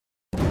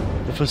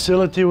The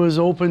facility was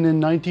opened in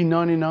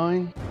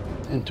 1999.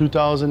 In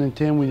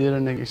 2010, we did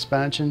an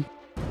expansion,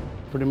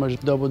 pretty much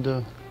doubled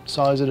the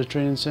size of the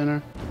training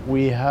center.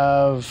 We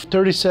have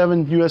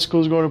 37 U.S.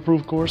 Coast Guard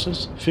approved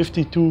courses,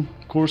 52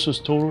 courses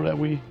total that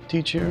we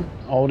teach here.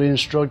 All the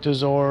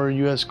instructors are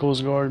U.S.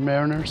 Coast Guard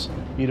mariners,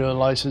 either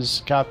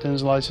licensed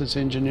captains, licensed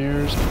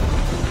engineers.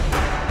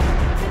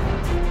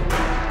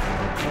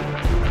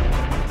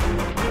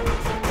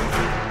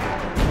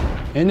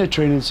 In the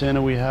training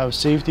center, we have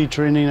safety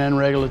training and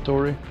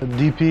regulatory,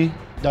 DP,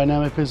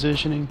 dynamic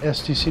positioning,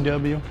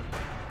 STCW,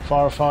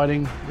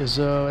 firefighting is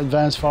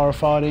advanced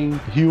firefighting,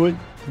 Hewitt.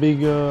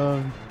 Big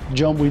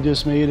jump we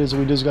just made is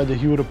we just got the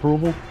Hewitt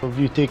approval. If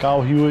you take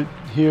our Hewitt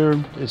here,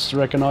 it's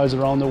recognized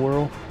around the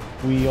world.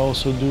 We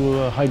also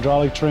do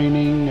hydraulic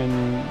training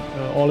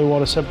and oil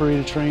water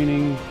separator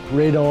training,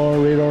 radar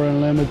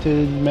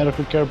unlimited,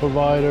 medical care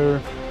provider.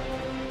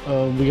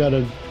 We got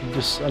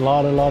just a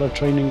lot of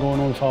training going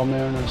on for our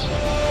mariners.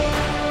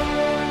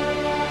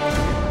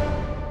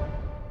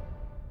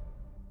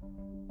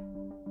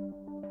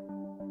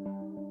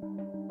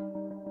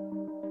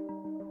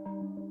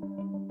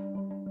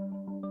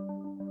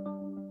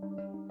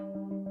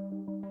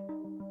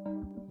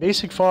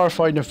 Basic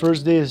firefighting, the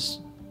first day is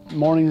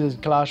morning is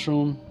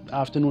classroom,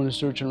 afternoon is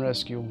search and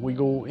rescue. We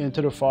go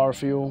into the fire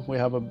field. We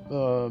have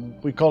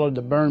we call it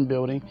the burn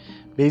building.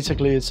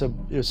 Basically, it's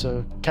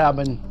a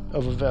cabin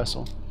of a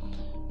vessel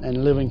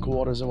and living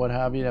quarters and what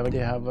have you. They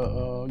have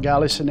a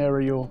galley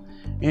scenario,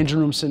 engine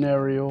room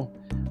scenario,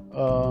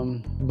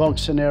 bunk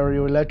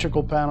scenario,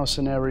 electrical panel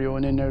scenario,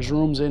 and then there's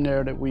rooms in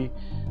there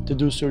to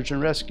do search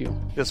and rescue.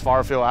 This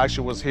fire field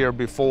actually was here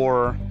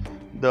before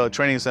the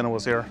training center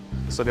was here.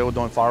 So they were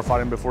doing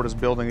firefighting before this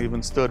building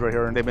even stood right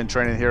here, and they've been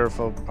training here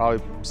for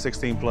probably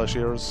 16 plus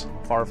years,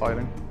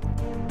 firefighting.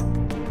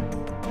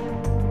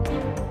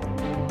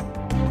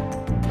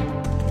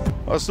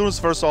 Students,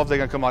 first off, they're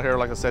gonna come out here,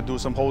 like I said, do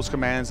some hose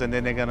commands, and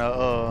then they're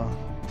gonna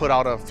put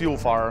out a fuel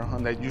fire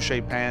on that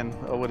U-shaped pan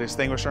with an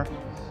extinguisher.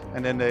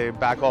 And then they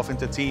back off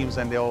into teams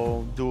and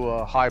they'll do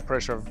a high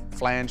pressure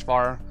flange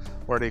fire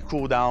where they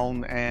cool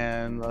down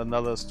and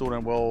another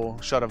student will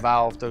shut a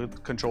valve to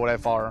control that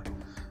fire.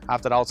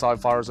 After the outside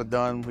fires are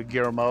done, we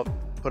gear them up,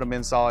 put them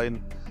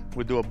inside.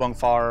 We do a bunk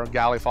fire,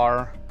 galley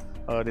fire.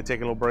 They take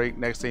a little break.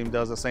 Next team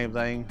does the same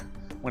thing.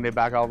 When they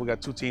back out, we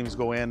got two teams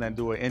go in and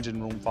do an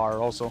engine room fire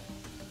also.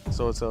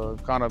 So it's a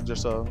kind of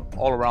just a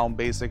all-around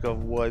basic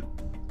of what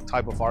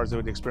type of fires they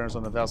would experience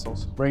on the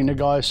vessels. Bring the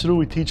guys through,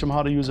 we teach them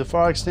how to use a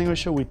fire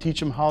extinguisher, we teach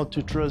them how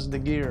to trust the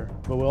gear,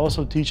 but we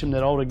also teach them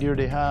that all the gear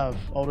they have,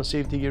 all the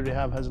safety gear they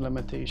have has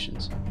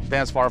limitations.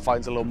 Advanced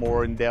firefighting is a little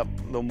more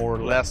in-depth, a little more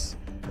less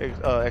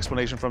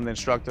explanation from the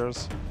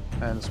instructors,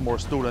 and it's more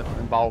student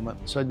involvement.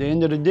 So at the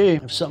end of the day,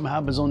 if something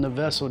happens on the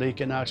vessel, they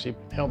can actually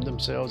help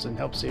themselves and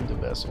help save the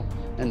vessel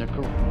and the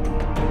crew.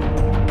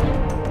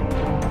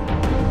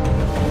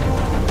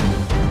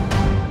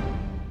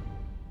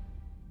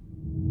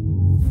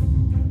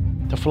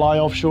 To fly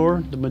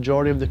offshore, the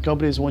majority of the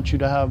companies want you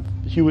to have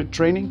Hewitt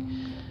training.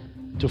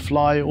 To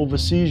fly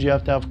overseas, you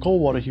have to have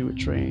cold water Hewitt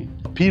training.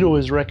 PETO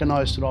is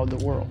recognized throughout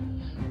the world.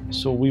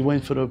 So we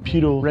went for the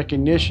PETO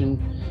recognition.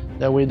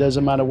 That way it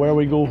doesn't matter where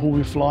we go, who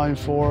we're flying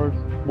for,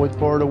 what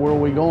part of the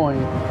world we're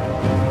going.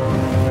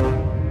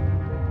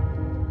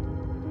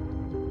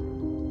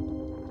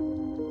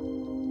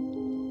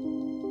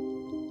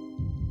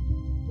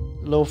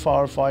 A little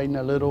firefighting,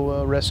 a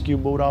little rescue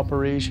boat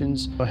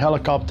operations, a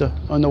helicopter,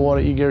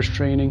 underwater egress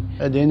training.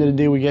 At the end of the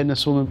day, we get in the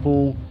swimming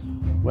pool,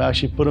 we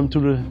actually put them to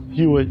the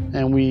Hewitt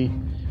and we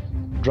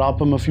drop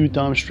them a few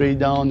times straight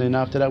down, and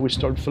after that we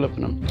start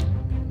flipping them.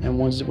 And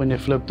when they're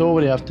flipped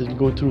over, they have to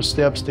go through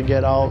steps to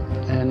get out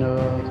and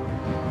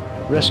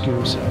rescue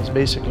themselves,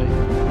 basically.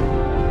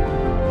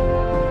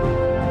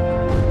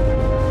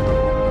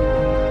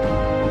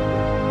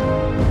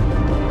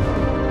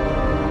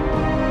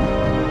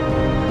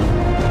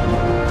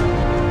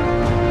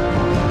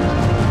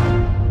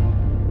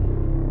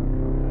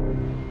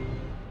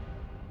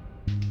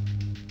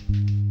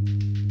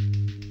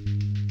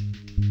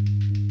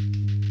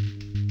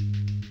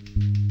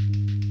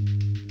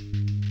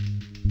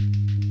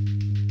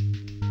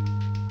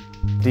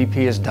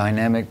 DP is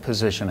dynamic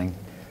positioning,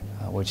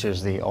 which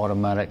is the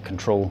automatic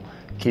control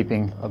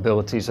keeping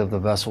abilities of the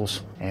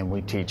vessels, and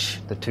we teach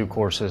the two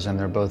courses and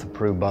they're both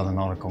approved by the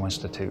Nautical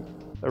Institute.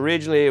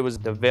 Originally it was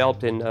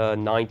developed in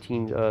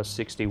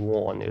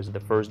 1961. It was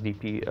the first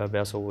DP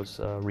vessel was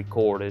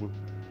recorded,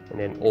 and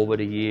then over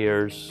the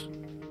years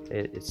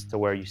it's to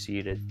where you see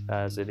it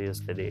as it is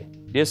today.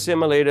 This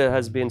simulator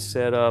has been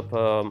set up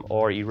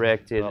or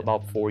erected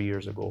about 4.5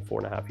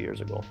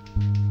 years ago.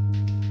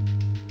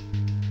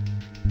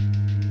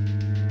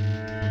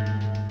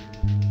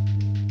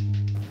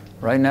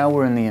 Right now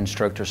we're in the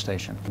instructor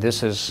station.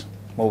 This is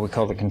what we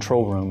call the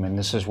control room, and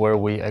this is where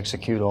we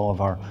execute all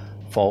of our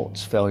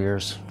faults,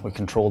 failures. We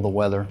control the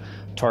weather,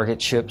 target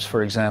ships,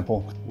 for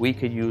example. We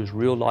could use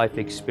real-life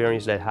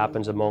experience that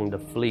happens among the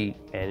fleet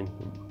and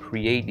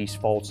create these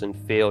faults and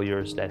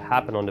failures that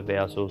happen on the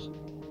vessels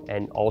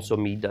and also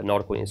meet the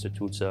Nautical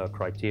Institute's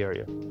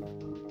criteria.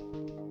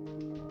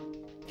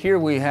 Here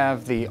we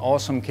have the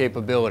awesome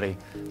capability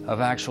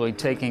of actually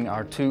taking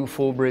our two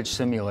full bridge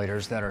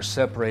simulators that are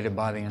separated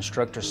by the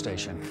instructor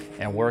station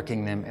and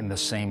working them in the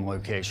same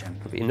location.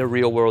 In the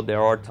real world,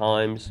 there are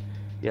times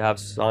you have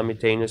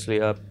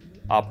simultaneously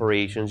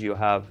operations. You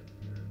have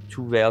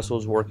two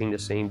vessels working the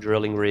same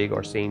drilling rig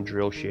or same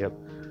drill ship.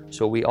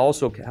 So we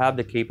also have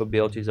the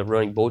capabilities of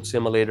running both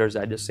simulators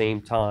at the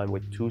same time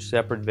with two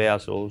separate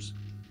vessels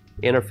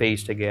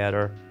interface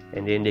together,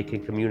 and then they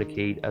can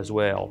communicate as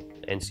well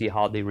and see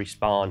how they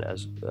respond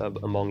as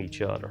among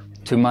each other.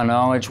 To my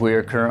knowledge, we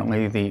are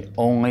currently the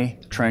only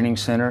training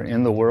center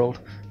in the world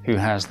who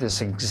has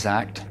this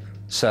exact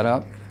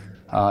setup,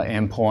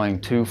 employing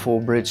two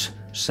full bridge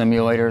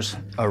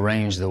simulators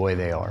arranged the way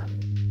they are.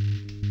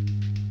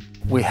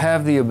 We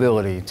have the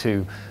ability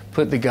to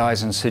put the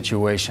guys in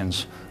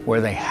situations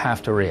where they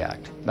have to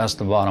react. That's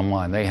the bottom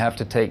line. They have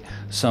to take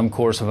some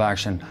course of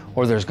action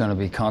or there's going to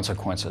be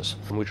consequences.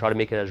 And we try to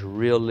make it as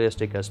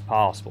realistic as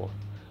possible.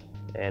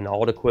 And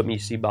all the equipment you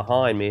see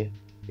behind me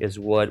is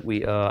what we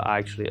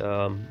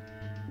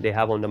they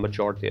have on the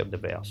majority of the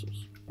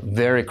vessels.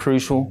 Very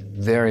crucial,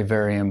 very,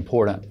 very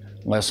important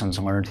lessons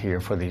learned here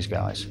for these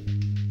guys.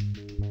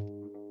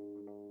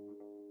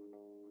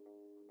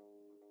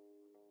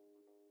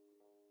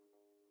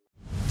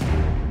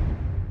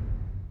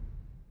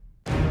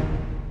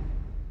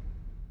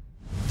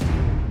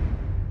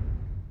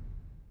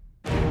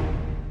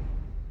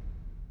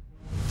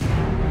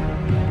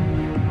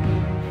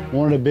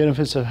 One of the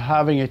benefits of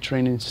having a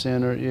training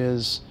center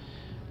is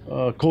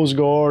Coast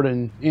Guard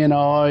and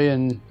NI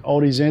and all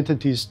these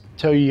entities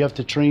tell you have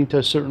to train to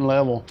a certain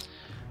level.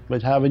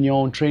 But having your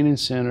own training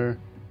center,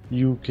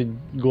 you could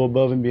go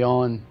above and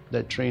beyond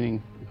that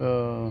training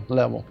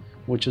level,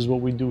 which is what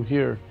we do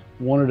here.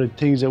 One of the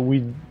things that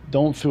we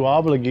don't feel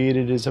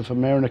obligated is if a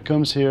mariner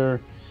comes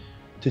here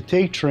to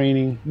take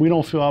training, we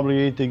don't feel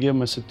obligated to give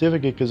them a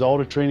certificate because all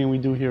the training we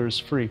do here is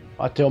free.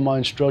 I tell my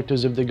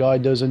instructors if the guy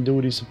doesn't do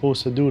what he's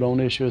supposed to do, don't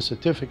issue a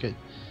certificate.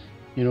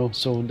 You know,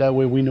 so that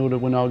way we know that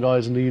when our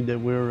guys leave that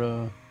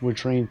we're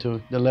trained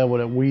to the level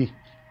that we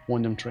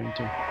want them trained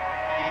to.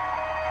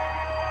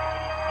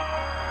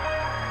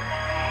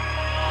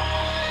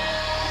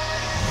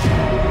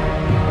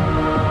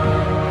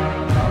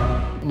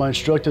 My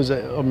instructors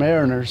are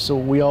mariners, so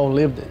we all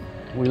lived it.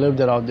 We lived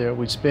it out there.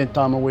 We spent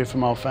time away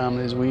from our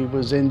families. We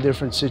was in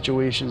different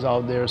situations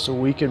out there, so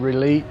we could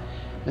relate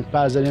and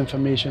pass that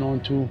information on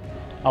to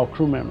our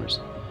crew members.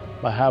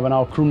 By having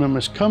our crew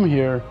members come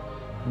here,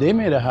 they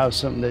may have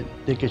something that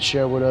they could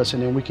share with us,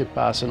 and then we could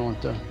pass it on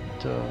to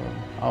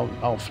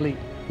our fleet.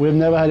 We've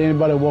never had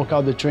anybody walk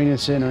out the training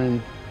center and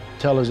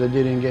tell us that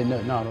they didn't get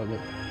nothing out of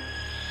it.